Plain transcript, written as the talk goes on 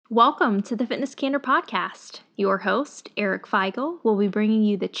Welcome to the Fitness Candor Podcast. Your host, Eric Feigl, will be bringing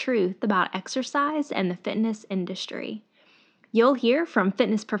you the truth about exercise and the fitness industry. You'll hear from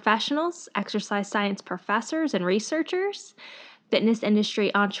fitness professionals, exercise science professors and researchers, fitness industry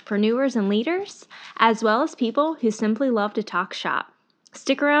entrepreneurs and leaders, as well as people who simply love to talk shop.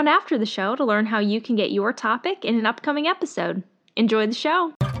 Stick around after the show to learn how you can get your topic in an upcoming episode. Enjoy the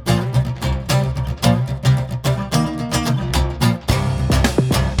show.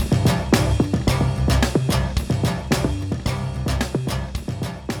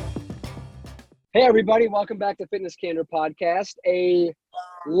 Hey everybody, welcome back to Fitness Candor Podcast. A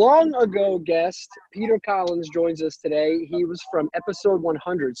long ago guest, Peter Collins, joins us today. He was from episode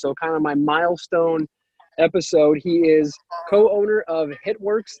 100, so kind of my milestone episode. He is co-owner of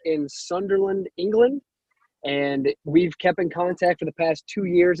HitWorks in Sunderland, England, and we've kept in contact for the past 2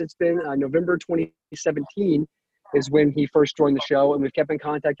 years. It's been November 2017 is when he first joined the show, and we've kept in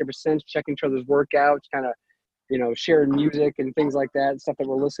contact ever since, checking each other's workouts, kind of sharing music and things like that, stuff that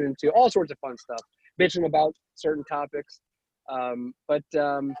we're listening to, all sorts of fun stuff, bitching about certain topics.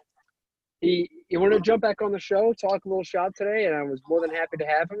 He wanted to jump back on the show, talk a little shop today, and I was more than happy to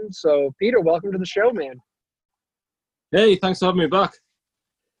have him. So, Peter, welcome to the show, man. Hey, thanks for having me back.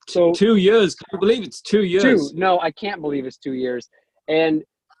 So 2 years. Can you believe it's 2 years? No, I can't believe it's 2 years. And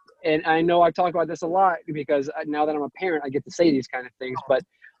I know I talk about this a lot because now that I'm a parent, I get to say these kind of things. But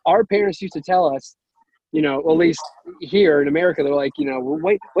our parents used to tell us, at least here in America, they're like,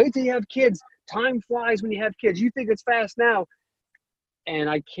 wait till you have kids. Time flies when you have kids. You think it's fast now. And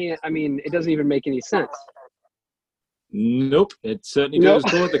it doesn't even make any sense. Nope, it certainly does.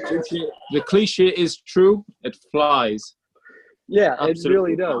 The cliche is true. It flies. Yeah,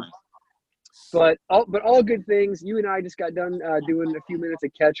 Absolutely it really does. But all good things. You and I just got done doing a few minutes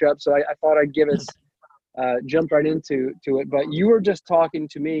of catch up, so I thought I'd give us jump right into it. But you were just talking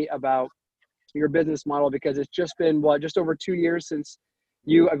to me about your business model because it's just been just over 2 years since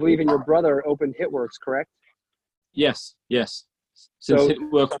you, I believe, and your brother opened HitWorks, correct? Yes. Since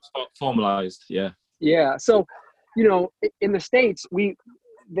HitWorks was formalized, yeah. Yeah. So, in the States,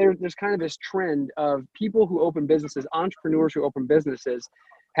 there's kind of this trend of people who open businesses, entrepreneurs who open businesses,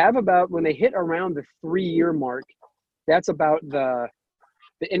 have about, when they hit around the 3-year mark, that's about the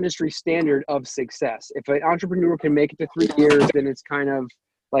industry standard of success. If an entrepreneur can make it to 3 years, then it's kind of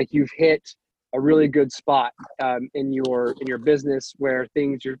like you've hit a really good spot in your business where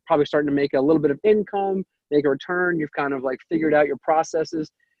you're probably starting to make a little bit of income, make a return. You've kind of like figured out your processes.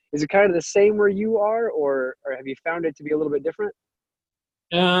 Is it kind of the same where you are, or have you found it to be a little bit different?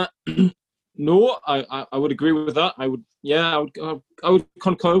 No, I would agree with that. I would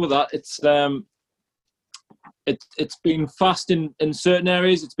concur with that. It's been fast in certain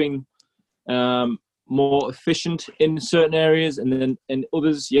areas. It's been more efficient in certain areas, and then in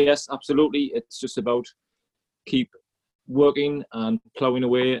others, yes, absolutely. It's just about keep working and plowing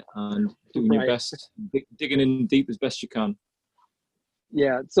away and doing your best, digging in deep as best you can.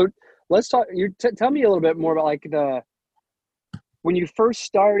 Yeah. So let's talk. Tell me a little bit more about when you first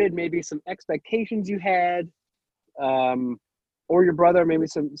started, maybe some expectations you had, or your brother, maybe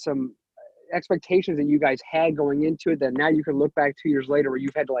some expectations that you guys had going into it that now you can look back 2 years later where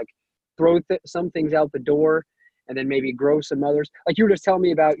you've had to throw some things out the door and then maybe grow some others. Like you were just telling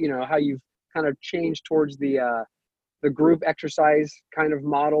me about, how you've kind of changed towards the group exercise kind of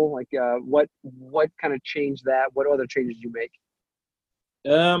model. What kind of changed that? What other changes did you make?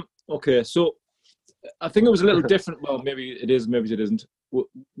 Okay, so I think it was a little different. Well, maybe it is, maybe it isn't.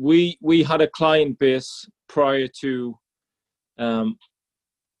 We had a client base prior to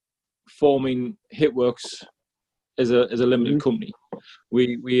forming HitWorks as a limited company.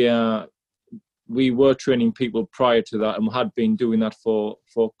 We were training people prior to that, and had been doing that for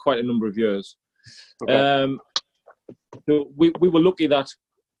quite a number of years. Okay. So we were lucky that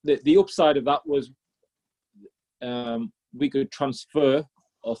the upside of that was we could transfer,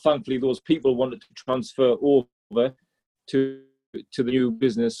 or thankfully those people wanted to transfer over to the new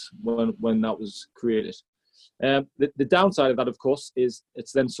business when that was created. The downside of that, of course, is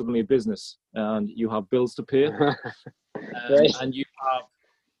it's then suddenly a business, and you have bills to pay, and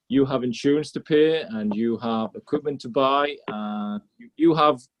you have insurance to pay, and you have equipment to buy, and you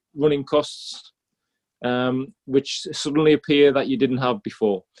have running costs, which suddenly appear that you didn't have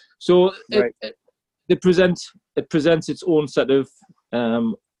before. So it presents its own set of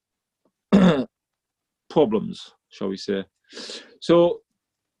problems, shall we say. So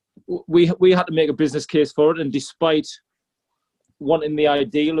we had to make a business case for it, and despite wanting the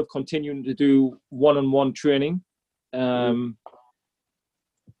ideal of continuing to do one-on-one training,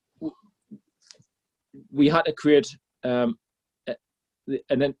 we had to create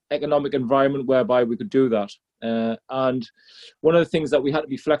an economic environment whereby we could do that. And one of the things that we had to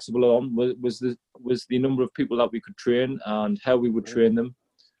be flexible on was the number of people that we could train and how we would train them,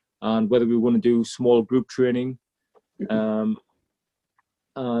 and whether we were going to do small group training,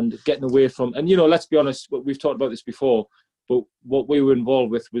 and getting away from, and let's be honest, we've talked about this before, but what we were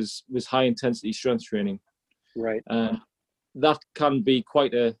involved with was high intensity strength training. Right. That can be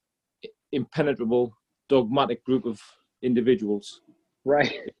quite a impenetrable, dogmatic group of individuals.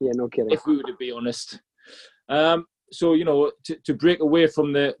 Right. Yeah, no kidding. If we were to be honest. So, to break away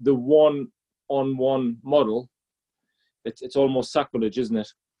from the one-on-one model, it's almost sacrilege, isn't it?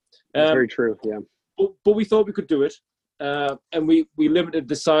 That's very true, yeah. But we thought we could do it. And we limited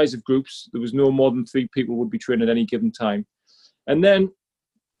the size of groups. There was no more than 3 people would be trained at any given time. And then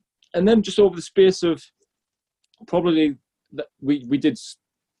just over the space of probably, we did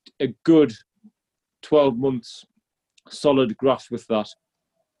a good 12 months solid graft with that.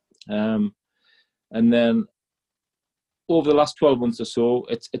 And then over the last 12 months or so,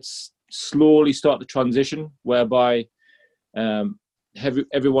 it's slowly started to transition, whereby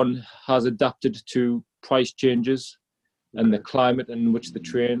everyone has adapted to price changes and the climate in which they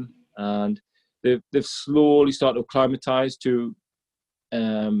train, and they've slowly started to acclimatise to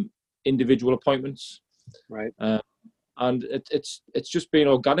individual appointments. Right. And it's just been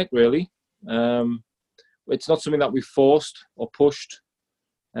organic, really. It's not something that we forced or pushed.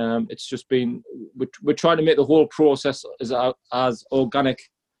 It's just been, we're trying to make the whole process as organic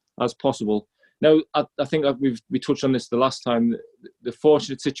as possible. Now, I think that we touched on this the last time. The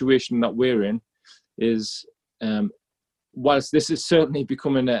fortunate situation that we're in is, whilst this is certainly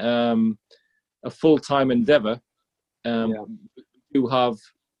becoming a full-time endeavour, we do have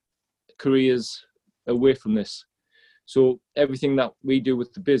careers away from this. So everything that we do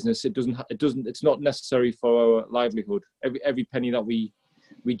with the business, it's not necessary for our livelihood. Every penny that we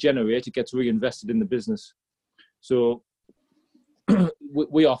generate, it gets reinvested in the business. So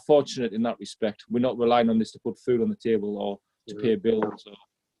we are fortunate in that respect. We're not relying on this to put food on the table or to pay bills or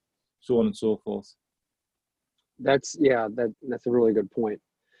so on and so forth. That's a really good point.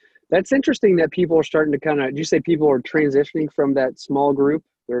 That's interesting that people are starting to did you say people are transitioning from that small group?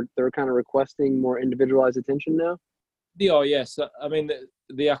 They're kind of requesting more individualized attention now? They are, yes. I mean,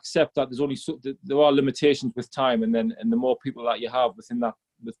 they accept that there are limitations with time, and the more people that you have within that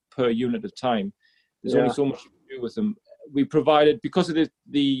per unit of time, there's only so much you can do with them. We provided, because of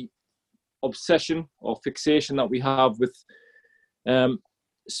the obsession or fixation that we have with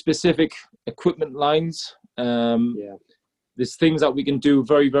specific equipment lines. There's things that we can do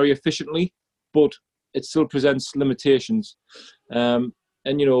very, very efficiently, but it still presents limitations. And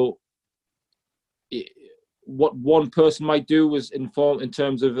what one person might do is in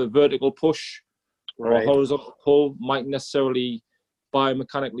terms of a vertical push or a horizontal pull might necessarily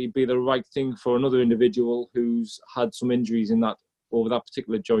biomechanically be the right thing for another individual who's had some injuries over that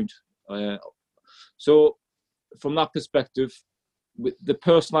particular joint. So from that perspective, with the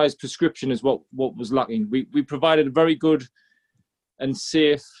personalized prescription is what was lacking. We provided a very good and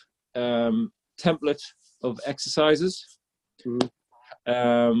safe template of exercises,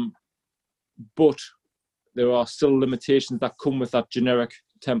 but there are still limitations that come with that generic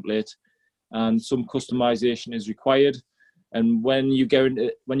template, and some customization is required. And when you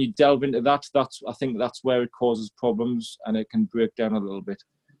delve into that, I think that's where it causes problems, and it can break down a little bit.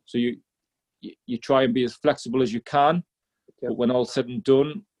 So you try and be as flexible as you can, but when all said and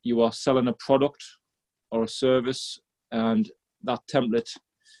done, you are selling a product or a service, and that template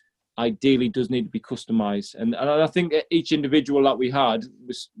ideally does need to be customized. And I think each individual that we had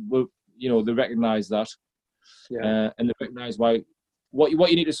they recognize that. And they recognize why. What you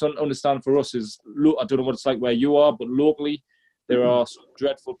need to understand for us is, look, I don't know what it's like where you are, but locally there are some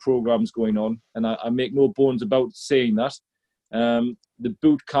dreadful programs going on, and I make no bones about saying that. The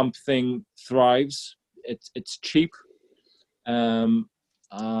boot camp thing thrives. It's cheap, but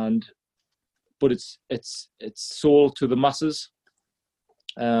it's sold to the masses,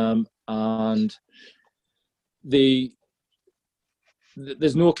 and there's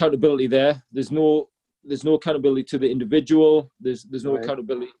no accountability there. There's no accountability to the individual. There's no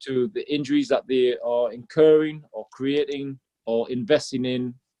accountability to the injuries that they are incurring or creating or investing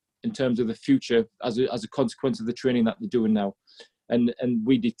in terms of the future as a consequence of the training that they're doing now. And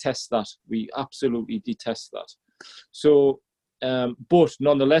we detest that. We absolutely detest that. So, but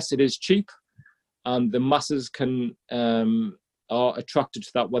nonetheless, it is cheap, and the masses are attracted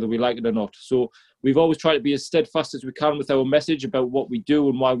to that whether we like it or not. So we've always tried to be as steadfast as we can with our message about what we do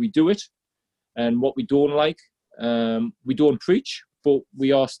and why we do it, and what we don't like. We don't preach, but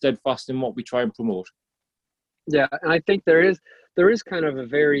we are steadfast in what we try and promote. Yeah, and I think there is there is kind of a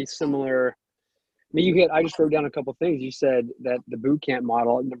very similar. I mean, I just wrote down a couple things. You said that the boot camp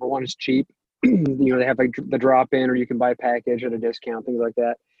model, number one, is cheap. They have like the drop in, or you can buy a package at a discount, things like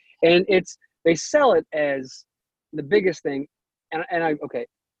that. And they sell it as the biggest thing.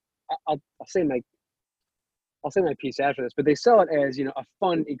 I'll say my piece after this, but they sell it as, a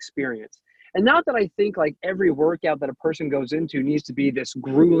fun experience. And not that I think like every workout that a person goes into needs to be this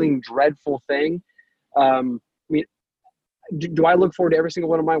grueling, dreadful thing. I mean, do I look forward to every single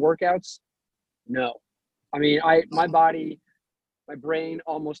one of my workouts? No. I mean, my brain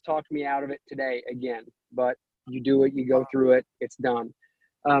almost talked me out of it today again, but you do it, you go through it, it's done.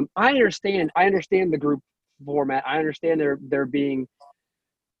 I understand the group format. I understand there being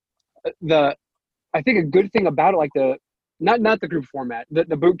I think a good thing about it, like not the group format,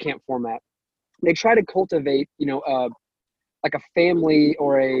 the boot camp format, they try to cultivate, like a family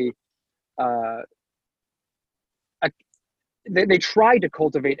or they try to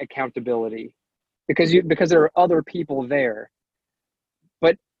cultivate accountability because there are other people there.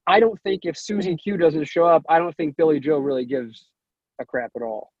 But I don't think if Susie Q doesn't show up, I don't think Billy Joe really gives a crap at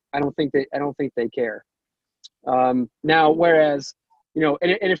all. I don't think they care. Now, whereas, and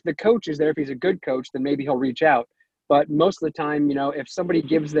if the coach is there, if he's a good coach, then maybe he'll reach out. But most of the time, if somebody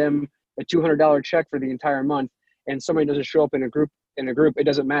gives them a $200 check for the entire month and somebody doesn't show up in a group, it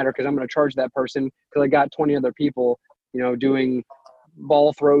doesn't matter because I'm going to charge that person because I got 20 other people, doing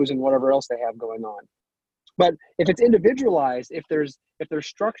ball throws and whatever else they have going on. But if it's individualized, if there's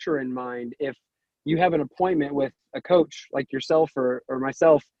structure in mind, if you have an appointment with a coach like yourself or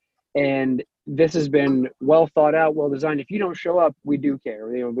myself, and this has been well thought out, well designed, if you don't show up, we do care.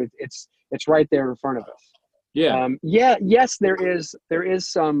 It's right there in front of us. Yeah. Yes, there's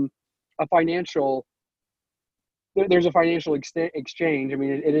a financial exchange. I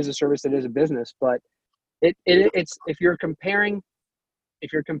mean, it is a service, it is a business, but it's if you're comparing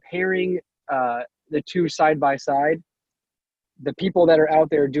the two side by side, the people that are out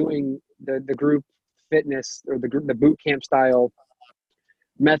there doing the group fitness or the boot camp style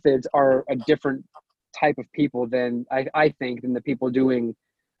methods are a different type of people than I think than the people doing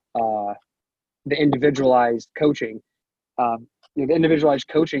the individualized coaching. The individualized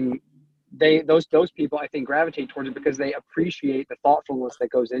coaching, those people I think gravitate towards it because they appreciate the thoughtfulness that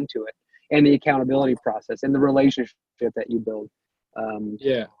goes into it and the accountability process and the relationship that you build.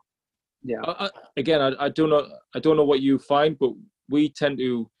 Yeah. I don't know what you find, but we tend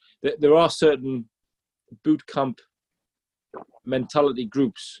to. There are certain boot camp mentality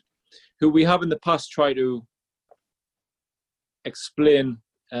groups who we have in the past tried to explain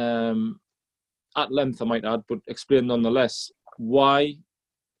at length, I might add, but explain nonetheless why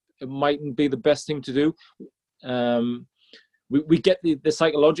it mightn't be the best thing to do. We get the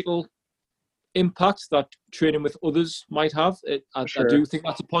psychological impact that training with others might have. I do think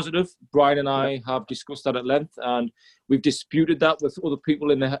that's a positive. Brian and I have discussed that at length, and we've disputed that with other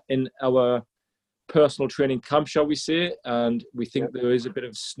people in our personal training camp, shall we say, and we think there is a bit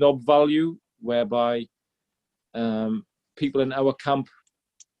of snob value whereby people in our camp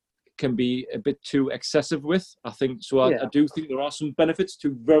can be a bit too excessive with. I think so. I do think there are some benefits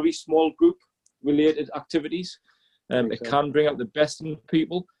to very small group related activities. It can bring out the best in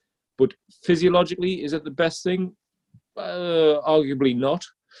people. But physiologically, is it the best thing? Arguably not.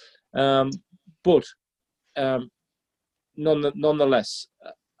 But nonetheless,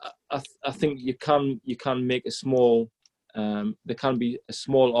 I think you can make a small. There can be a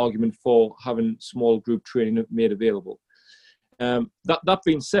small argument for having small group training made available. That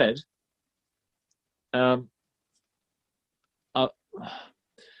being said, I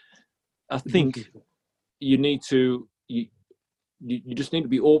think you need to. You just need to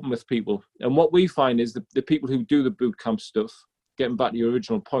be open with people. And what we find is the people who do the boot camp stuff, getting back to your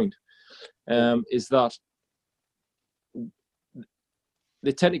original point, is that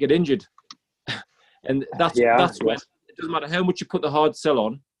they tend to get injured. And that's when it doesn't matter how much you put the hard sell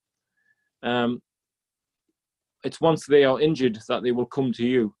on, it's once they are injured that they will come to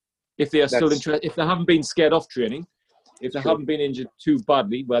you. If they are still interested, if they haven't been scared off training, if they haven't been injured too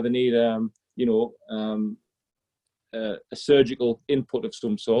badly where they need a surgical input of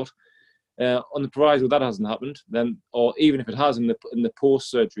some sort, on the proviso that hasn't happened, then, or even if it has in the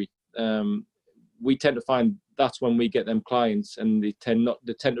post surgery, we tend to find that's when we get them clients, and they tend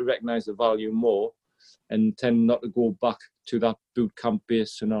to recognize the value more, and tend not to go back to that boot camp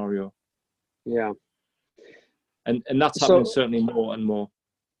based scenario. Yeah, and that's happening certainly more and more.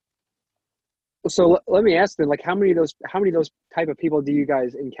 So let me ask them, like, how many of those type of people do you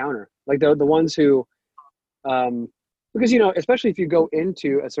guys encounter? Like the ones who, because especially if you go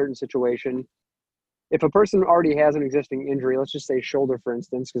into a certain situation, if a person already has an existing injury, let's just say shoulder, for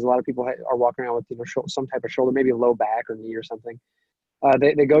instance, because a lot of people are walking around with some type of shoulder, maybe a low back or knee or something.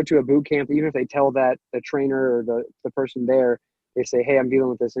 They go to a boot camp, even if they tell that the trainer or the person there, they say, hey, I'm dealing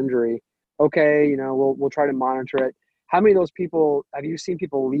with this injury. Okay, we'll try to monitor it. How many of those people have you seen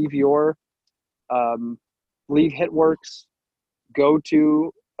people leave leave HitWorks, go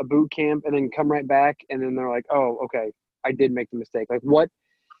to a boot camp, and then come right back, and then they're like, oh, okay, I did make the mistake. Like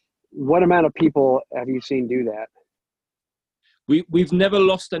what amount of people have you seen do that? We've never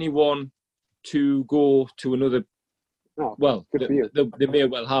lost anyone to go to another. Oh, well, good for you. They may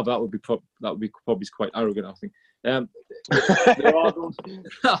well have. That would be probably quite arrogant, I think. There are those.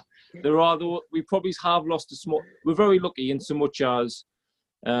 There are those. We probably have lost a small. We're very lucky in so much as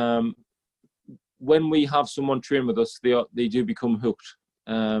when we have someone train with us, they do become hooked.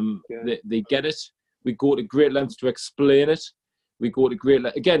 They get it. We go to great lengths to explain it. We go to great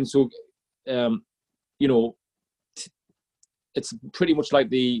again. So, it's pretty much like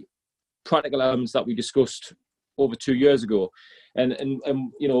the practical elements that we discussed over 2 years ago, and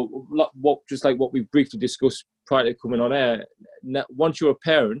just like what we briefly discussed prior to coming on air. Once you're a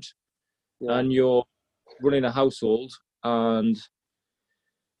parent and you're running a household, and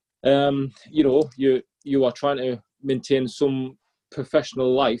you are trying to maintain some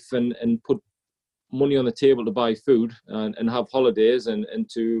professional life and put money on the table to buy food and have holidays and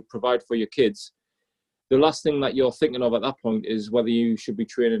to provide for your kids, the last thing that you're thinking of at that point is whether you should be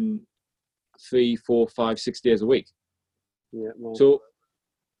training 3, 4, 5, 6 days a week. Yeah. Well. So,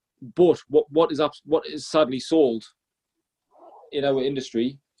 but what is sadly sold in our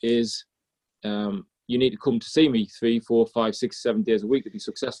industry is you need to come to see me 3, 4, 5, 6, 7 days a week to be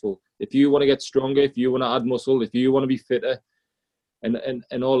successful. If you want to get stronger, if you want to add muscle, if you want to be fitter,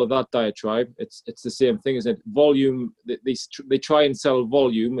 and all of that diatribe, it's the same thing, isn't it? Volume. They try and sell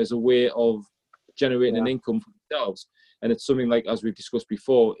volume as a way of generating an income for themselves, and it's something like, as we've discussed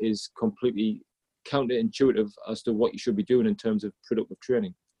before, is completely counterintuitive as to what you should be doing in terms of productive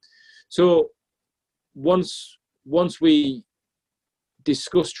training. So once we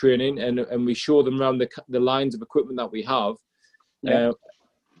discuss training and we show them around the lines of equipment that we have,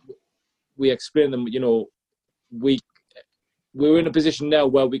 we explain them, we're in a position now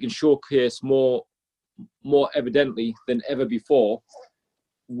where we can showcase more evidently than ever before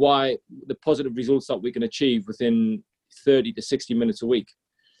why the positive results that we can achieve within 30 to 60 minutes a week.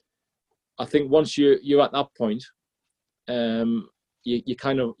 I think once you're at that point, you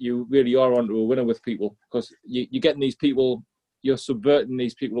really are onto a winner with people, because you're getting these people, you're subverting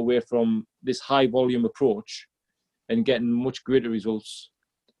these people away from this high volume approach and getting much greater results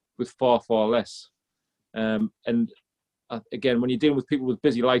with far, far less. And again, when you're dealing with people with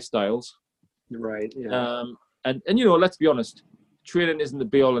busy lifestyles, right? Yeah. And let's be honest, training isn't the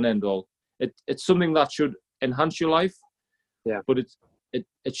be all and end all. It's something that should enhance your life, but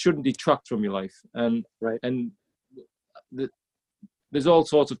it shouldn't detract from your life. And there's all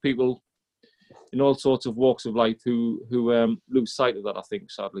sorts of people in all sorts of walks of life who lose sight of that, I think,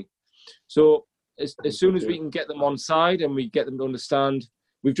 sadly. So as soon as we can get them on side and we get them to understand,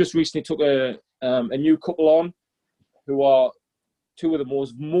 we've just recently took a new couple on who are two of the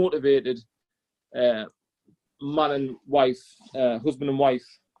most motivated man and wife, husband and wife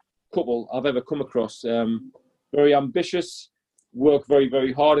couple I've ever come across. Very ambitious, work very,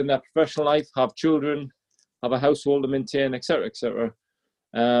 very hard in their professional life, have children, have a household to maintain, etc., etc.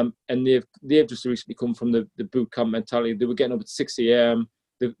 And they've just recently come from the boot camp mentality. They were getting up at 6 a.m.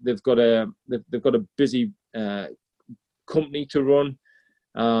 They've got a busy company to run,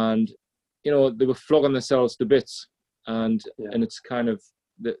 and they were flogging themselves to bits. And it's kind of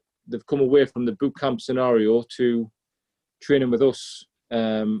they've come away from the boot camp scenario to training with us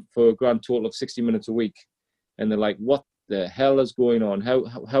for a grand total of 60 minutes a week, and they're like, what the hell is going on? How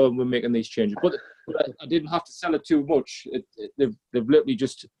are we making these changes? But I didn't have to sell it too much. They've literally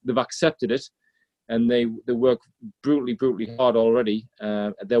they've accepted it, and they work brutally hard already.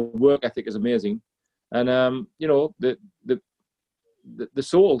 Their work ethic is amazing, and they're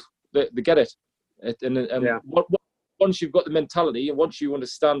sold. They get it. Once you've got the mentality, and once you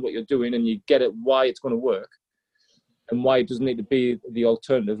understand what you're doing, and you get it, why it's going to work, and why it doesn't need to be the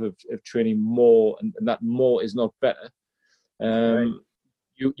alternative of training more, and that more is not better.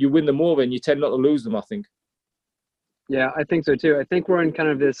 You win them over, and you tend not to lose them, I think. Yeah, I think so too. I think we're in kind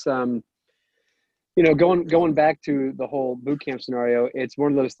of this, going back to the whole boot camp scenario. It's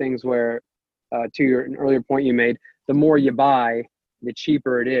one of those things where, to an earlier point you made, the more you buy, the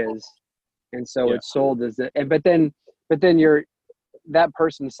cheaper it is, and so it's sold as but then you're that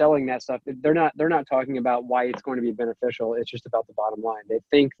person selling that stuff, they're not talking about why it's going to be beneficial. It's just about the bottom line. They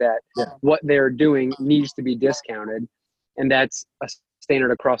think that what they're doing needs to be discounted, and that's a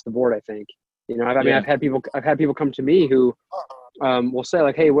standard across the board, I think. I've had people come to me who will say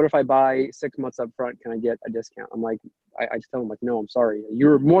like, hey, what if I buy 6 months up front? Can I get a discount? I'm like, I just tell them like, no, I'm sorry.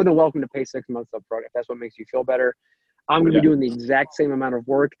 You're more than welcome to pay 6 months up front if that's what makes you feel better. I'm going to be doing the exact same amount of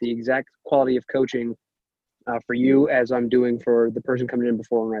work, the exact quality of coaching for you as I'm doing for the person coming in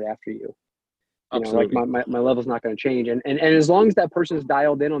before and right after you. Absolutely. Like my level's not going to change. And as long as that person's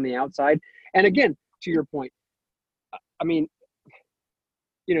dialed in on the outside, and again, to your point, I mean,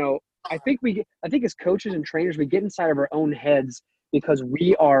 I think as coaches and trainers, we get inside of our own heads because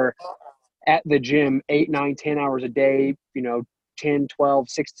we are at the gym 8, 9, 10 hours a day, 10, 12,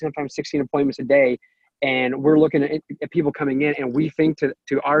 16, sometimes 16 appointments a day. And we're looking at people coming in, and we think to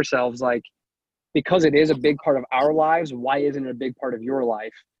ourselves, like, because it is a big part of our lives, why isn't it a big part of your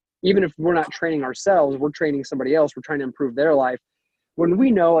life? Even if we're not training ourselves, we're training somebody else. We're trying to improve their life. When we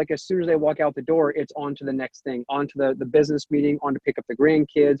know, like, as soon as they walk out the door, it's on to the next thing, on to the business meeting, on to pick up the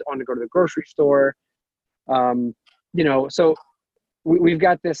grandkids, on to go to the grocery store. So we've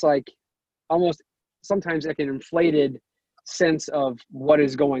got this, like, almost sometimes like an inflated sense of what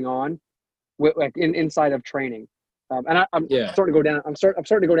is going on like inside of training. And I'm starting to go down. I'm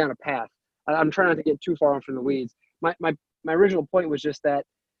starting to go down a path. I'm trying not to get too far off from the weeds. My original point was just that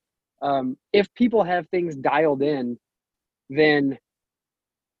if people have things dialed in, then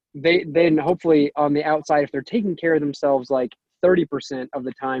hopefully on the outside, if they're taking care of themselves like 30% of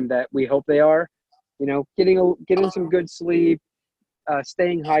the time that we hope they are, getting some good sleep,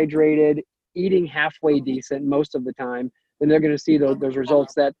 staying hydrated, eating halfway decent most of the time, then they're going to see those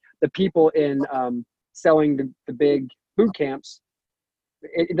results that the people in selling the big boot camps,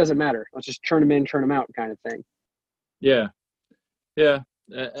 it doesn't matter. Let's just churn them in, churn them out kind of thing. Yeah.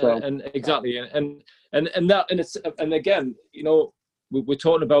 And exactly. And again, we're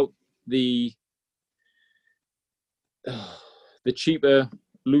talking about the cheaper,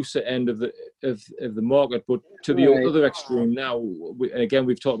 looser end of the market, but to the other extreme now,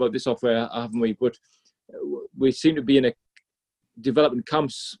 we've talked about this off air, haven't we? But we seem to be in a developing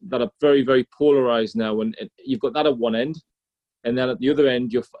camps that are very, very polarized now, and you've got that at one end, and then at the other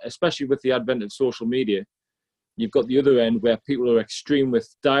end, especially with the advent of social media, you've got the other end where people are extreme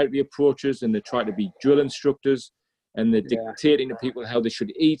with dietary approaches, and they try to be drill instructors, and they're dictating to people how they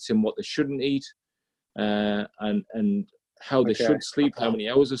should eat and what they shouldn't eat, and how they should sleep, how many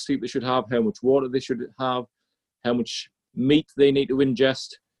hours of sleep they should have, how much water they should have, how much meat they need to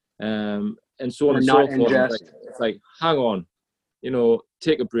ingest, and so on and so forth. It's like, hang on,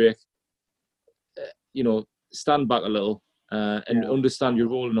 take a break, stand back a little, and understand your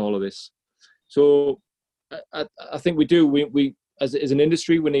role in all of this. So I think we as an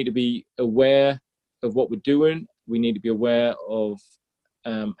industry, we need to be aware of what we're doing. We need to be aware of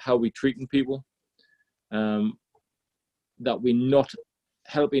how we're treating people, that we're not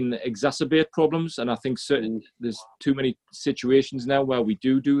helping exacerbate problems. And I think there's too many situations now where we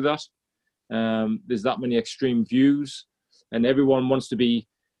do that. There's that many extreme views, and everyone wants to be,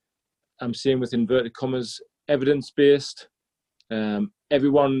 I'm saying with inverted commas, evidence-based.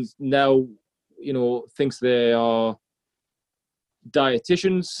 Everyone now, thinks they are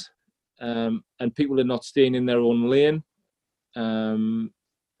dietitians, and people are not staying in their own lane.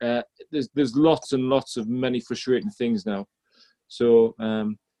 There's lots and lots of many frustrating things now. So, I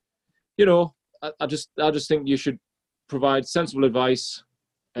just think you should provide sensible advice,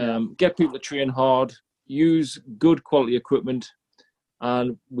 get people to train hard, use good quality equipment,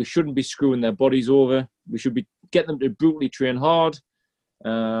 and we shouldn't be screwing their bodies over. We should be getting them to brutally train hard,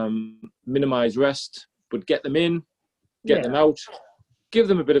 minimize rest, but get them in, get them out, give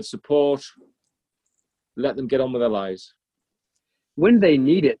them a bit of support, let them get on with their lives. When they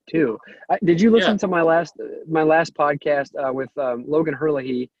need it too. Did you listen to my last podcast with Logan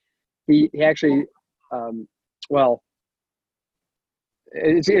Herlihy? He actually,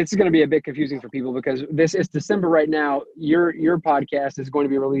 it's going to be a bit confusing for people because this is December right now. Your podcast is going to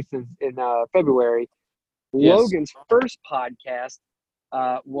be released in February. Yes. Logan's first podcast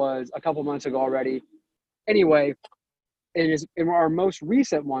was a couple months ago already. Anyway, in our most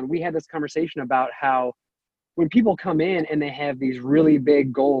recent one, we had this conversation about how when people come in and they have these really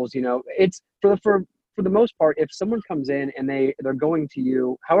big goals, it's for the most part, if someone comes in and they're going to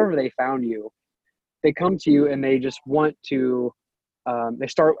you, however they found you, they come to you and they just want to, they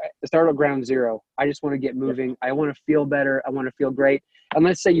start at ground zero. I just want to get moving. I want to feel better. I want to feel great. And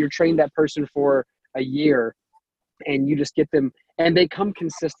let's say you're trained that person for a year and you just get them and they come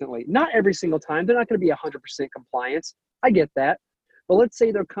consistently. Not every single time. They're not going to be 100% compliance. I get that. but let's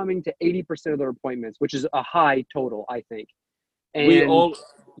say they're coming to 80% of their appointments, which is a high total, I think. And we all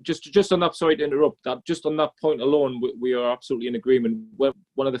just on that. Sorry to interrupt. That just on that point alone, we are absolutely in agreement.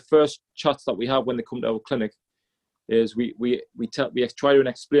 One of the first chats that we have when they come to our clinic is we try to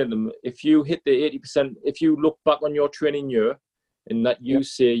explain to them, if you hit the 80%, if you look back on your training year and that you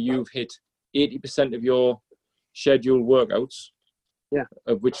say you've hit 80% of your scheduled workouts,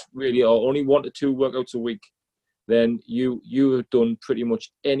 of which really are only 1 to 2 workouts a week, then you have done pretty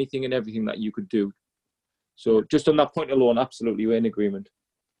much anything and everything that you could do. So just on that point alone, absolutely, we're in agreement.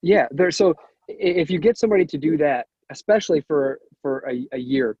 Yeah, so if you get somebody to do that, especially for a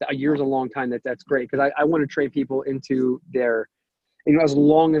year is a long time. That's great, because I want to train people into their, as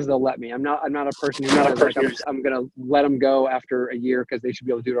long as they'll let me. I'm not a person who says like I'm gonna let them go after a year because they should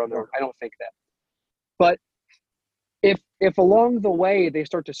be able to do it on their own. I don't think that. But if along the way they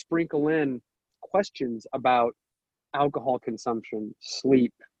start to sprinkle in questions about alcohol consumption,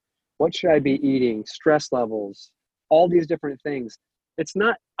 sleep, what should I be eating, stress levels, all these different things,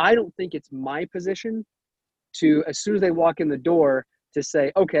 I don't think it's my position to, as soon as they walk in the door, to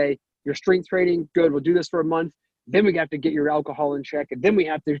say, okay, your strength training, good, we'll do this for a month. Then we have to get your alcohol in check, and then we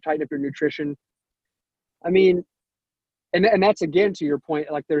have to tighten up your nutrition. I mean, and that's, again, to your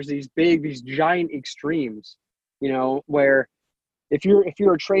point, like there's these giant extremes, where if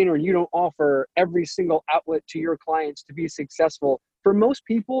you're a trainer and you don't offer every single outlet to your clients to be successful, for most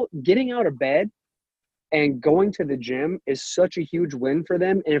people, getting out of bed and going to the gym is such a huge win for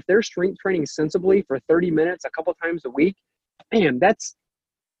them. And if they're strength training sensibly for 30 minutes a couple times a week, man,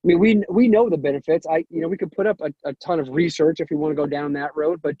 we know the benefits. We could put up a ton of research if we want to go down that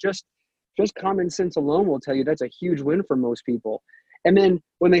road, but just common sense alone will tell you that's a huge win for most people. And then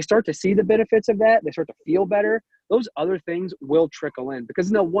when they start to see the benefits of that, they start to feel better, those other things will trickle in,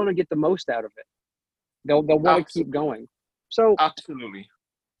 because they'll want to get the most out of it. They'll want to keep going. So absolutely,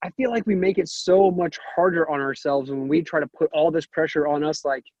 I feel like we make it so much harder on ourselves when we try to put all this pressure on us.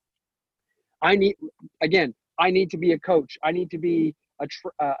 Like, I need to be a coach. I need to be a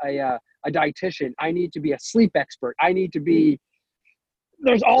dietitian. I need to be a sleep expert.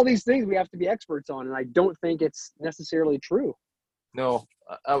 There's all these things we have to be experts on. And I don't think it's necessarily true. No,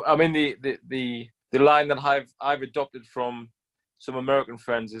 I mean, the line that I've adopted from some American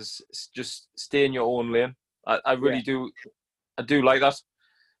friends is just stay in your own lane. I really do. I do like that.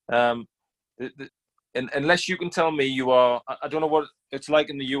 Unless you can tell me you are, I don't know what it's like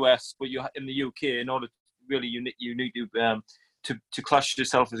in the US, but you in the UK, in order to really you need to class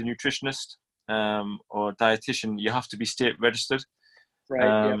yourself as a nutritionist or a dietitian, you have to be state registered,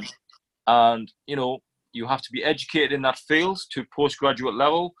 right? And you have to be educated in that field to postgraduate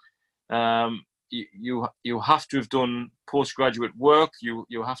level. You have to have done postgraduate work. You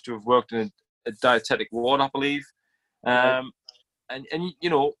have to have worked in a dietetic ward, I believe. And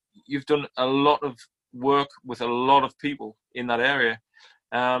you've done a lot of work with a lot of people in that area.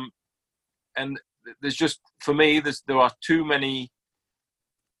 And there's just, for me, there are too many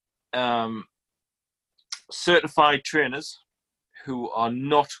certified trainers who are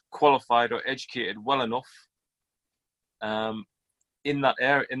not qualified or educated well enough in that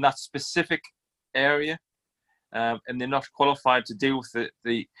area, in that specific area. And they're not qualified to deal with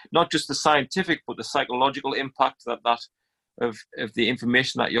the not just the scientific, but the psychological impact of the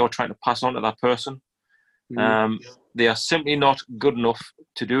information that you're trying to pass on to that person. They are simply not good enough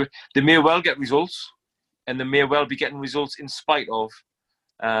to do it. They may well get results, and they may well be getting results in spite of,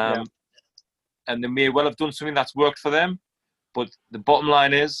 and they may well have done something that's worked for them. But the bottom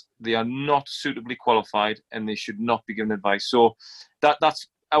line is they are not suitably qualified, and they should not be given advice. So that's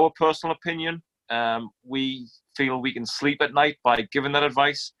our personal opinion. We feel we can sleep at night by giving that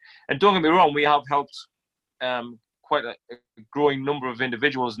advice. And don't get me wrong, we have helped quite a growing number of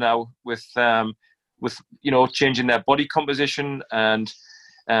individuals now with changing their body composition and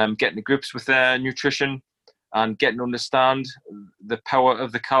getting to grips with their nutrition and getting to understand the power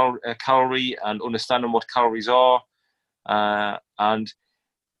of the calorie and understanding what calories are, and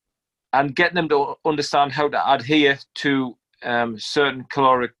getting them to understand how to adhere to certain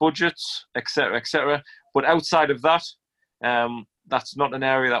caloric budgets, etc., etc. But outside of that, that's not an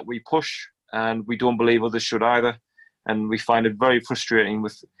area that we push, and we don't believe others should either. And we find it very frustrating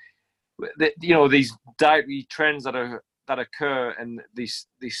with these dietary trends that occur, and these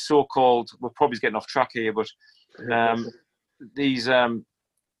so-called, we're probably getting off track here, but these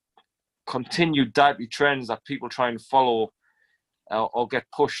continued dietary trends that people try and follow or get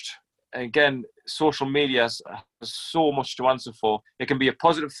pushed. And again, social media has so much to answer for. It can be a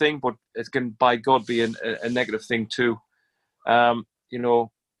positive thing, but it can, by God, be a negative thing too.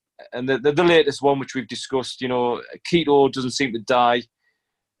 and the latest one, which we've discussed, keto doesn't seem to die,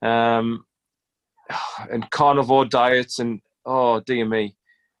 and carnivore diets, and oh dear me,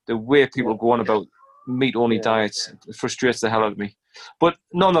 the way people go on about meat-only diets frustrates the hell out of me. But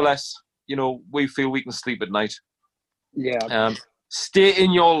nonetheless, we feel we can sleep at night. Yeah. Stay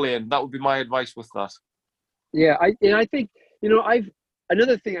in your lane. That would be my advice with that. Yeah. I think,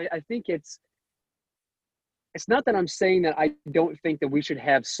 another thing, I think it's not that I'm saying that I don't think that we should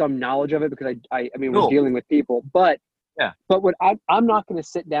have some knowledge of it, because I mean, we're dealing with people, but what I'm not going to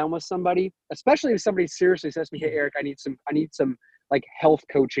sit down with somebody, especially if somebody seriously says to me, "Hey, Eric, I need some like health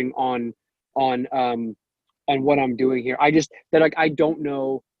coaching on what I'm doing here." I don't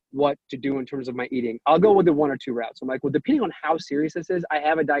know what to do in terms of my eating. I'll go with the one or two routes. I'm like, well, depending on how serious this is, I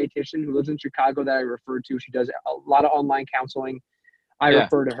have a dietitian who lives in Chicago that I refer to. She does a lot of online counseling. I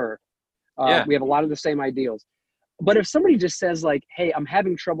refer to her. We have a lot of the same ideals. But if somebody just says like, "Hey, I'm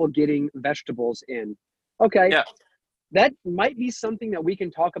having trouble getting vegetables in," okay, that might be something that we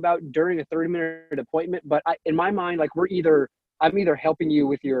can talk about during a 30-minute appointment. But in my mind, like, I'm either helping you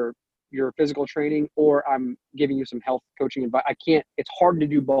with your physical training, or I'm giving you some health coaching advice. It's hard to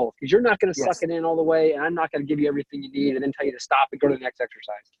do both, because you're not going to suck it in all the way, and I'm not going to give you everything you need and then tell you to stop and go to the next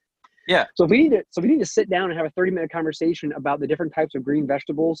exercise. Yeah. So if we need to sit down and have a 30-minute conversation about the different types of green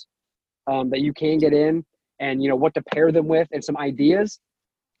vegetables that you can get in, and what to pair them with, and some ideas,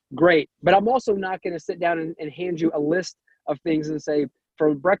 great. But I'm also not going to sit down and hand you a list of things and say,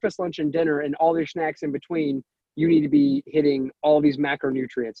 for breakfast, lunch, and dinner, and all your snacks in between, you need to be hitting all these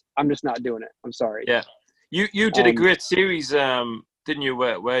macronutrients. I'm just not doing it. I'm sorry. Yeah. You did a great series, didn't you?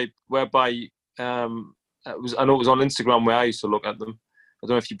 Whereby I know it was on Instagram where I used to look at them. I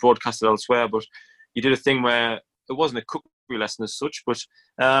don't know if you broadcast it elsewhere, but you did a thing where it wasn't a cookery lesson as such, but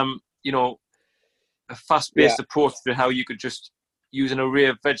a fast-paced approach to how you could just use an array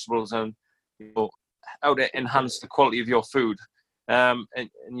of vegetables and how to enhance the quality of your food. And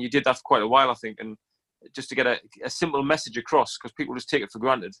you did that for quite a while, I think, and just to get a simple message across, because people just take it for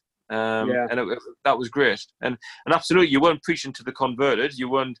granted. And that was great. And absolutely, you weren't preaching to the converted. You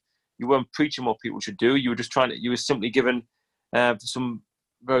weren't preaching what people should do. You were you were simply given some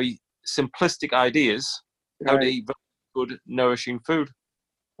very simplistic ideas how to eat good, nourishing food.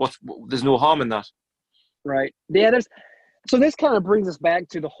 There's no harm in that. Right. Yeah. So this kind of brings us back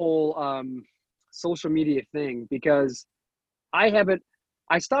to the whole social media thing, because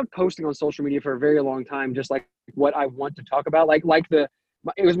I stopped posting on social media for a very long time, just like what I want to talk about.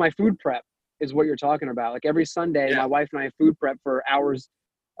 It was my food prep is what you're talking about. Like every Sunday, my wife and I have food prep for hours,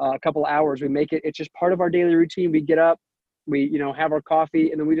 a couple hours. We make it. It's just part of our daily routine. We get up, we, have our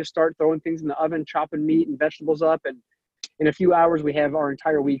coffee, and then we just start throwing things in the oven, chopping meat and vegetables up. And in a few hours, we have our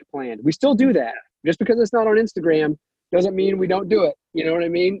entire week planned. We still do that. Just because it's not on Instagram doesn't mean we don't do it. You know what I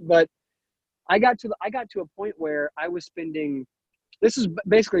mean? But I got to a point where I was spending, this is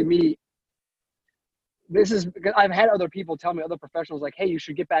basically me. This is because I've had other people tell me, other professionals, like, "Hey, you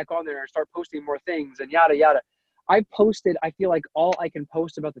should get back on there and start posting more things," and yada, yada. I feel like all I can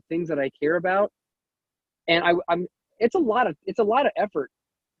post about the things that I care about. And it's a lot of effort.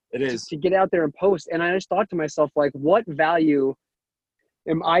 It is to get out there and post. And I just thought to myself, like, what value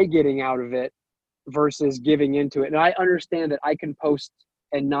am I getting out of it versus giving into it? And I understand that I can post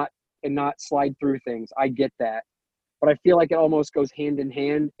and not slide through things. I get that. But I feel like it almost goes hand in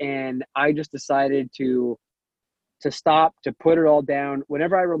hand. And I just decided to stop, to put it all down.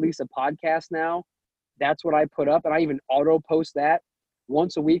 Whenever I release a podcast now, that's what I put up. And I even auto post that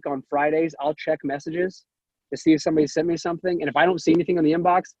once a week on Fridays. I'll check messages to see if somebody sent me something. And if I don't see anything in the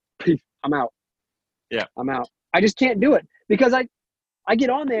inbox, I'm out. Yeah. I'm out. I just can't do it, because I get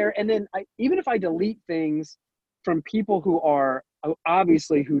on there, and then even if I delete things from people who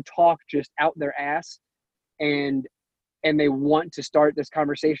talk just out their ass, and they want to start this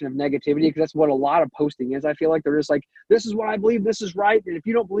conversation of negativity, because that's what a lot of posting is. I feel like they're just like, "This is what I believe, this is right, and if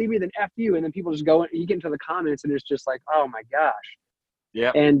you don't believe me, then F you." And then people just go, and you get into the comments, and it's just like, oh my gosh.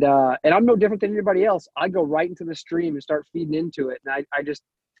 Yeah. And I'm no different than anybody else. I go right into the stream and start feeding into it. And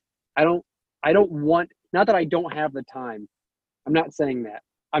I don't want, not that I don't have the time. I'm not saying that.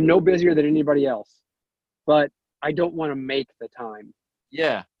 I'm no busier than anybody else, but I don't want to make the time.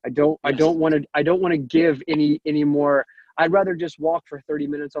 Yeah. I don't want to give any more. I'd rather just walk for 30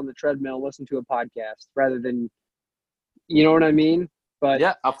 minutes on the treadmill, listen to a podcast, rather than, you know what I mean? But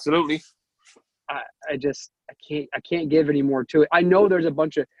yeah, absolutely. I can't give any more to it. I know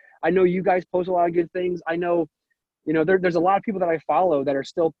I know you guys post a lot of good things. I know, there's a lot of people that I follow that are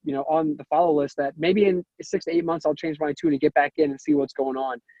still, on the follow list, that maybe in 6 to 8 months, I'll change my tune and get back in and see what's going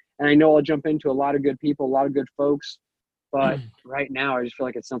on. And I know I'll jump into a lot of good people, a lot of good folks. but right now I just feel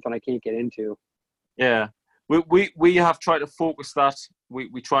like it's something I can't get into. Yeah, we have tried to focus that.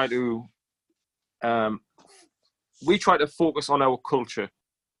 We try to focus on our culture.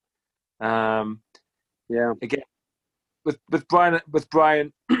 Yeah. Again, with Brian with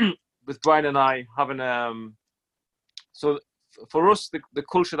Brian and I having so for us the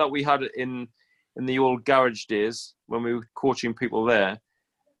culture that we had in the old garage days when we were coaching people there,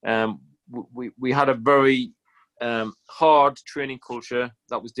 we had a very hard training culture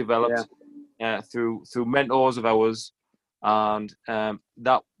that was developed through mentors of ours, and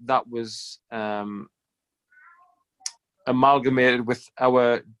that was amalgamated with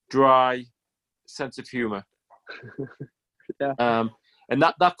our dry sense of humor. Yeah. And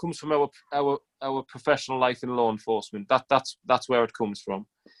that comes from our professional life in law enforcement. That's where it comes from.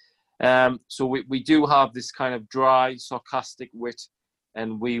 So we do have this kind of dry, sarcastic wit,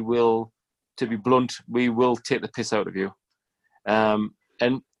 and we will, to be blunt, we will take the piss out of you.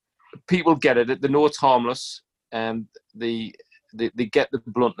 And people get it. They know it's harmless, and they get the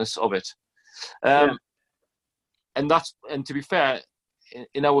bluntness of it. And to be fair,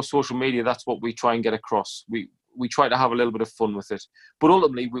 in our social media, that's what we try and get across. We try to have a little bit of fun with it, but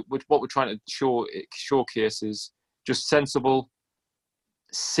ultimately, what we're trying to showcase is just sensible,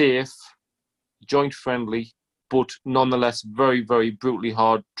 safe, joint friendly, but nonetheless very, very brutally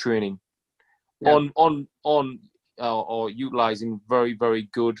hard training or utilizing very, very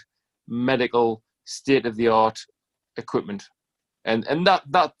good medical state of the art equipment, and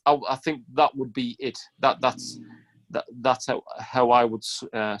that I think that would be it. That's how I would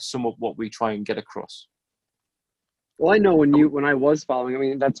sum up what we try and get across. Well, I know when I was following, I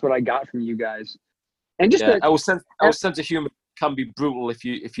mean, that's what I got from you guys. And just our sense of humor can be brutal if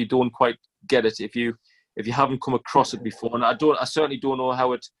you don't quite get it, if you haven't come across it before. And I certainly don't know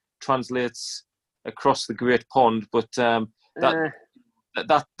how it translates across the Great Pond, but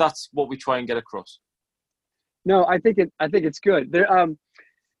that's what we try and get across. No, I think it's good. There,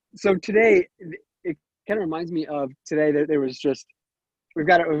 so today it kind of reminds me of today that there was just we've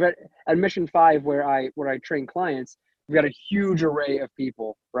got at Mission 5 where I train clients. We've got a huge array of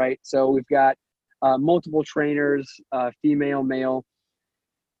people, right? So we've got multiple trainers, female, male.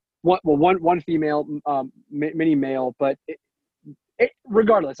 One female, many male, but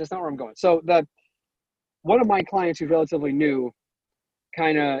regardless, that's not where I'm going. So one of my clients who's relatively new,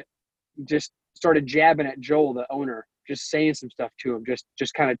 kind of just started jabbing at Joel, the owner, just saying some stuff to him,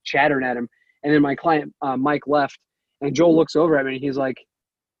 just kind of chattering at him. And then my client Mike left, and Joel looks over at me and he's like,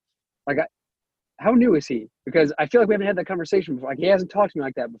 how new is he? Because I feel like we haven't had that conversation before. Like, he hasn't talked to me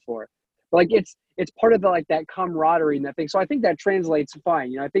like that before. But like it's part of the that camaraderie and that thing. So I think that translates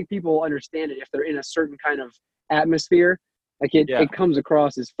fine. I think people understand it if they're in a certain kind of atmosphere. Like it comes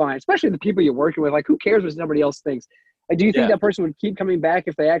across as fine, especially the people you're working with. Like, who cares what somebody else thinks? Like, do you think that person would keep coming back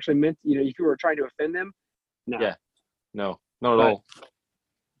if they actually meant, if you were trying to offend them? No. Yeah. No, not at all.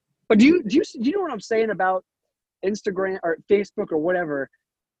 But do you know what I'm saying about Instagram or Facebook or whatever?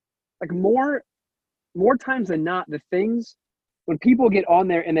 Like more times than not, the things when people get on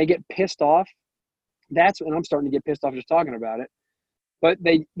there and they get pissed off, that's when I'm starting to get pissed off just talking about it. But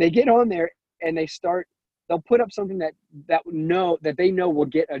they get on there and they'll put up something that they know will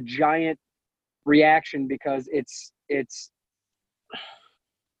get a giant reaction because it's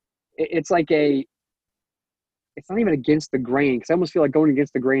like it's not even against the grain, because I almost feel like going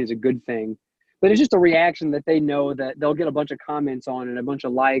against the grain is a good thing, but it's just a reaction that they know that they'll get a bunch of comments on and a bunch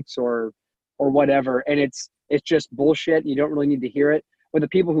of likes or whatever, and it's just bullshit. You don't really need to hear it. But the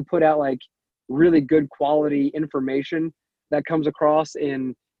people who put out like really good quality information that comes across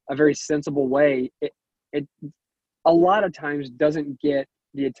in a very sensible way, it a lot of times doesn't get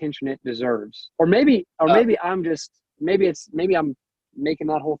the attention it deserves. Or maybe I'm making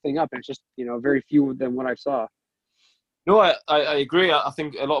that whole thing up, and it's just very few than what I saw. No, I agree. I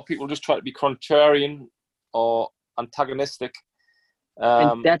think a lot of people just try to be contrarian or antagonistic.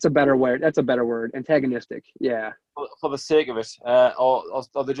 And that's a better word. Antagonistic. Yeah. For the sake of it, or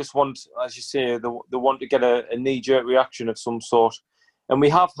they just want, as you say, they want to get a knee-jerk reaction of some sort, and we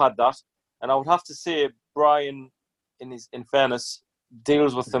have had that. And I would have to say, Brian, in fairness,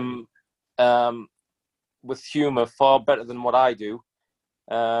 deals with them with humour far better than what I do.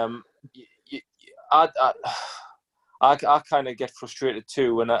 I kind of get frustrated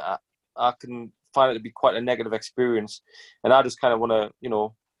too, and I can find it to be quite a negative experience, and I just kind of want to,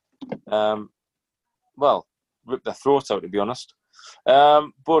 rip their throats out, to be honest.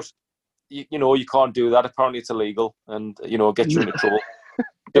 But you can't do that. Apparently, it's illegal, and gets you into trouble.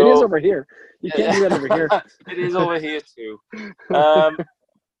 It is over here. You can't do that over here. It is over here too.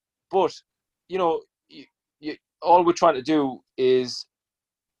 But all we're trying to do is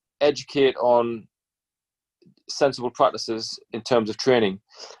educate on sensible practices in terms of training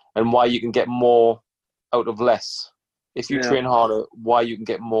and why you can get more out of less. If you train harder, why you can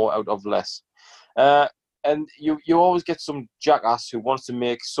get more out of less. And you always get some jackass who wants to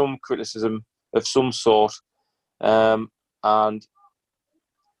make some criticism of some sort. And,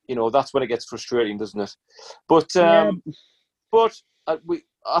 that's when it gets frustrating, doesn't it? But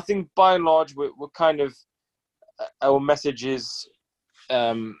I think by and large, we're kind of, our message is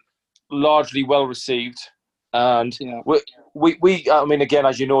largely well received. And I mean, again,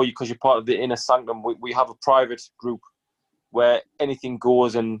 as you know, because you're part of the Inner Sanctum, we have a private group where anything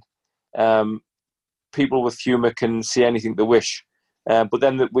goes, and people with humour can say anything they wish. But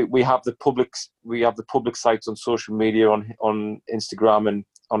then we have the public sites on social media, on Instagram and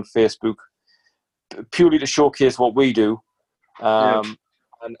on Facebook, purely to showcase what we do, and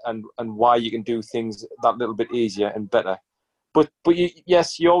why you can do things that little bit easier and better. But you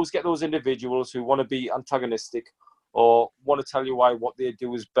always get those individuals who want to be antagonistic or want to tell you why what they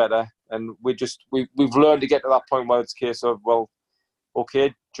do is better, and we've learned to get to that point where it's a case of, well,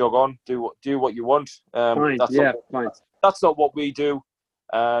 okay, jog on, do what you want. Fine. That's not what we do,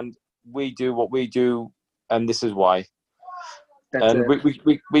 and we do what we do, and this is why.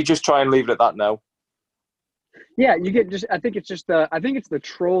 We just try and leave it at that now. Yeah, I think it's the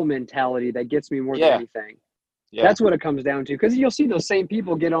troll mentality that gets me more than anything. Yeah. That's what it comes down to, because you'll see those same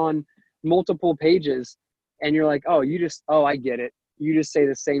people get on multiple pages, and you're like, I get it. You just say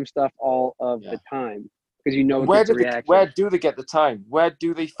the same stuff all of the time because where do they get the time? Where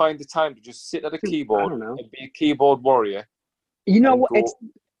do they find the time to just sit at a keyboard and be a keyboard warrior? You know what?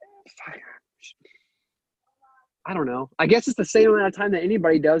 I don't know. I guess it's the same amount of time that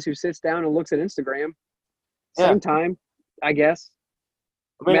anybody does who sits down and looks at Instagram. Same time, I guess.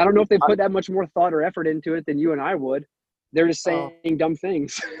 I don't know if they put that much more thought or effort into it than you and I would. They're just saying dumb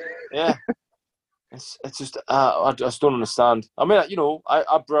things. Yeah. It's just, I just don't understand. I mean,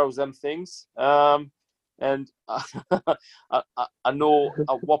 I browse them things. And I know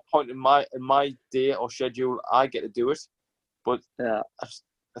at what point in my day or schedule I get to do it. But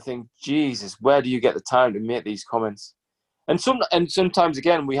I think, Jesus, where do you get the time to make these comments? And sometimes,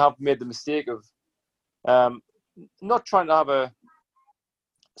 again, we have made the mistake of not trying to have a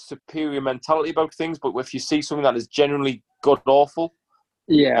superior mentality about things, but if you see something that is genuinely god-awful,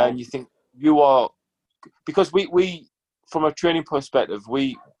 and you think you are, because we from a training perspective,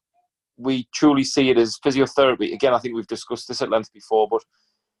 we truly see it as physiotherapy. Again, I think we've discussed this at length before, but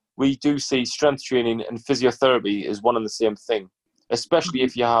we do see strength training and physiotherapy as one and the same thing, especially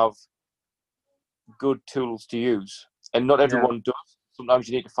if you have good tools to use. And not everyone does. Sometimes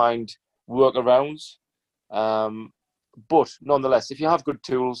you need to find workarounds. But nonetheless, if you have good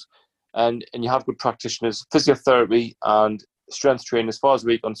tools and you have good practitioners, physiotherapy and strength training, as far as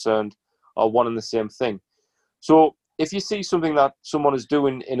we're concerned, are one and the same thing. So if you see something that someone is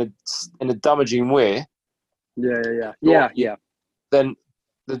doing in a damaging way, then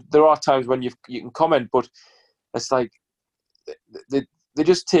there are times when you can comment, but it's like they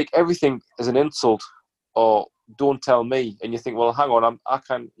just take everything as an insult or don't tell me, and you think, well, hang on, I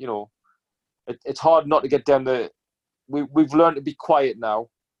can, it's hard not to get down the. We've learned to be quiet now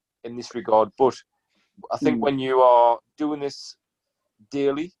in this regard, but I think when you are doing this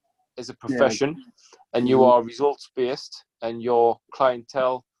daily as a profession and you are results-based and your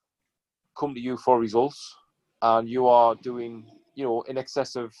clientele come to you for results and you are doing, in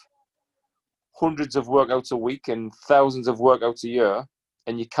excess of hundreds of workouts a week and thousands of workouts a year,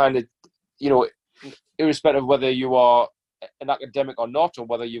 and you kind of, irrespective of whether you are an academic or not, or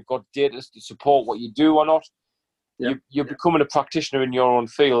whether you've got data to support what you do or not, you're becoming a practitioner in your own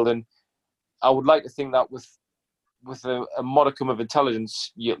field. And I would like to think that with a modicum of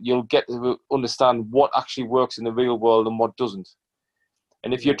intelligence, you'll get to understand what actually works in the real world and what doesn't.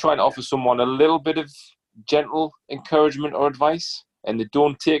 And if you're trying to offer someone a little bit of gentle encouragement or advice and they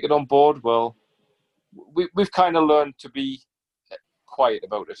don't take it on board, well, we've kind of learned to be quiet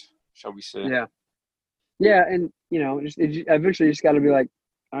about it, shall we say. Yeah, and, eventually you just got to be like,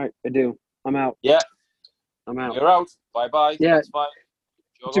 all right, I do. I'm out. Yeah. I'm out. You're out. Bye-bye. Yeah. That's fine.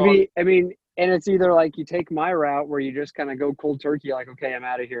 And it's either like you take my route where you just kind of go cold turkey, like, okay, I'm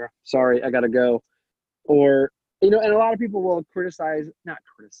out of here. Sorry, I got to go. Or, and a lot of people will not criticize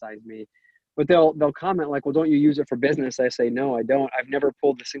me, but they'll comment like, well, don't you use it for business? I say, no, I don't. I've never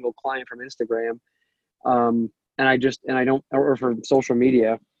pulled a single client from Instagram. And I don't, or for social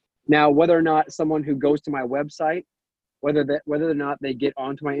media. Now, whether or not someone who goes to my website, whether or not they get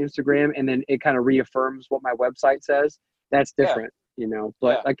onto my Instagram and then it kind of reaffirms what my website says, that's different,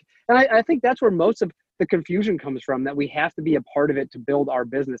 But and I think that's where most of the confusion comes from, that we have to be a part of it to build our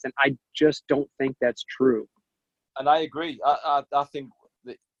business. And I just don't think that's true. And I agree. I think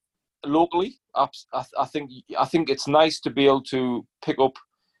that locally, I think it's nice to be able to pick up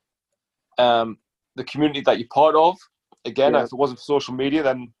the community that you're part of. Again, if it wasn't for social media,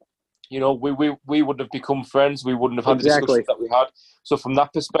 then we wouldn't have become friends. We wouldn't have had the discussions that we had. So from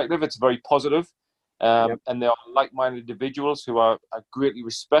that perspective, it's very positive. And they are like-minded individuals who I greatly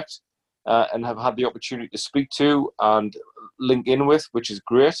respect and have had the opportunity to speak to and link in with, which is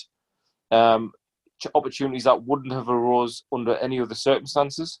great. Opportunities that wouldn't have arose under any other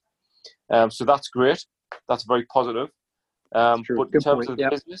circumstances. So that's great. That's very positive. But in terms of the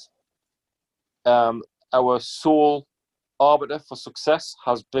business, our sole arbiter for success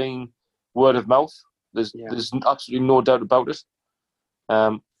has been word of mouth. There's absolutely no doubt about it.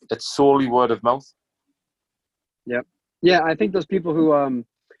 It's solely word of mouth. Yep. Yeah, I think those people who,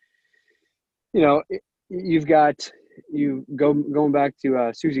 going back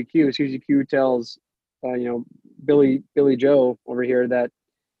to Susie Q. Susie Q tells, Billy Joe over here that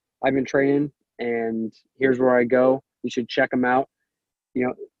I've been training and here's where I go. You should check them out.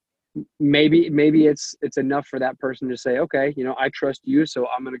 Maybe it's enough for that person to say, okay, I trust you, so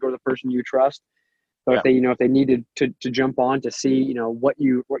I'm going to go to the person you trust. But if they needed to jump on to see, what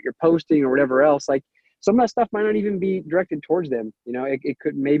you're posting or whatever else, like some of that stuff might not even be directed towards them. It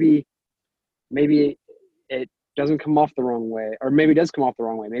could maybe it doesn't come off the wrong way, or maybe it does come off the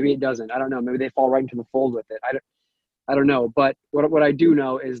wrong way. Maybe it doesn't. I don't know. Maybe they fall right into the fold with it. I don't know. But what I do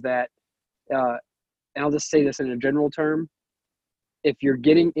know is that, and I'll just say this in a general term, if you're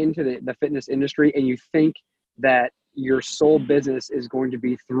getting into the fitness industry and you think that your sole business is going to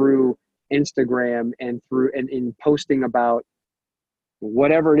be through Instagram and in posting about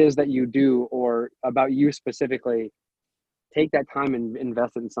whatever it is that you do or about you specifically, take that time and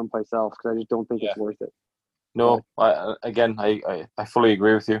invest it in someplace else, because I just don't think it's worth it. No, I fully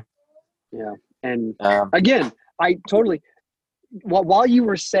agree with you. Yeah. And again, I totally, while you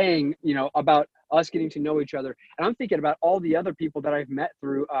were saying, about us getting to know each other, and I'm thinking about all the other people that I've met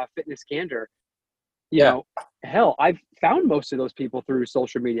through Fitness Candor. Hell, I've found most of those people through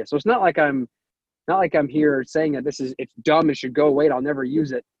social media. So it's not like I'm here saying that it's dumb and should go away. I'll never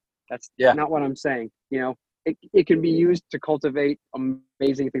use it. That's not what I'm saying. It can be used to cultivate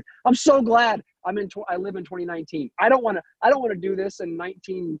amazing things. I'm so glad I live in 2019. I don't want to do this in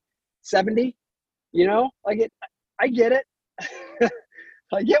 1970. I get it.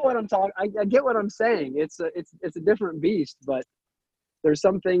 I get what I'm talking. I get what I'm saying. It's a different beast, but there's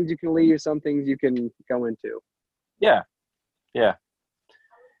some things you can leave, some things you can go into. Yeah.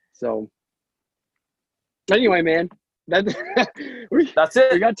 So anyway, man, that's it. We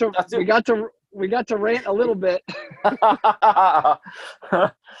got to rant a little bit.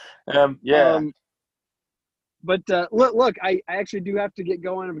 But look, I actually do have to get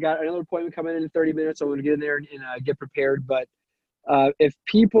going. I've got another appointment coming in 30 minutes, so I'm going to get in there and get prepared. But if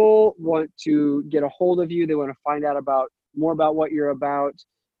people want to get a hold of you, they want to find out more about what you're about,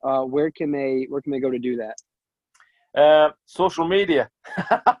 where can they go to do that? Social media.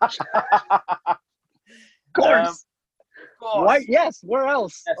 Of course. Right? Yes. Where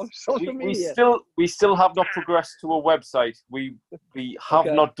else? Yes. Social media. We still have not progressed to a website. We have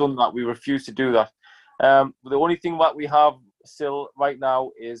not done that. We refuse to do that. The only thing that we have still right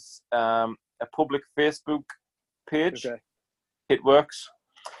now is a public Facebook page. Okay. It works,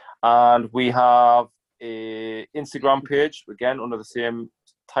 and we have a Instagram page again under the same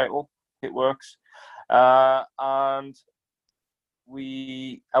title. It works, and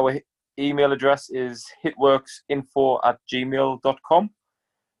our email address is hitworksinfo@gmail.com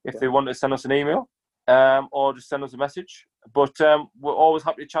if they want to send us an email, or just send us a message. But we're always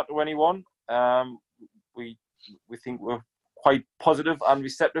happy to chat to anyone. We think we're quite positive and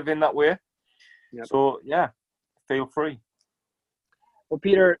receptive in that way. Yep. So feel free. Well,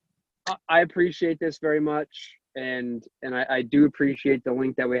 Peter, I appreciate this very much, and I do appreciate the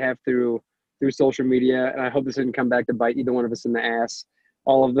link that we have through social media, and I hope this didn't come back to bite either one of us in the ass.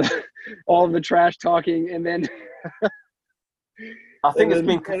 All of the trash talking, and then I think it's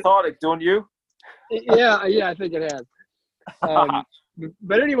been cathartic, don't you? Yeah, I think it has.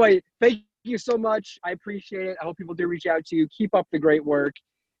 But anyway, thank you so much. I appreciate it. I hope people do reach out to you. Keep up the great work,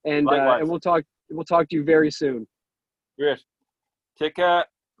 and we'll talk to you very soon. Great. Take care. All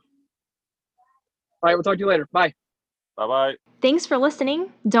right, we'll talk to you later. Bye. Bye-bye. Thanks for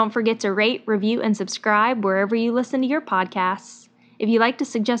listening. Don't forget to rate, review, and subscribe wherever you listen to your podcasts. If you'd like to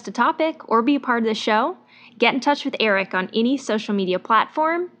suggest a topic or be a part of the show, get in touch with Eric on any social media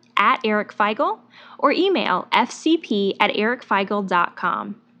platform @EricFeigl or email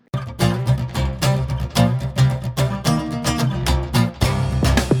fcp@ericfeigl.com.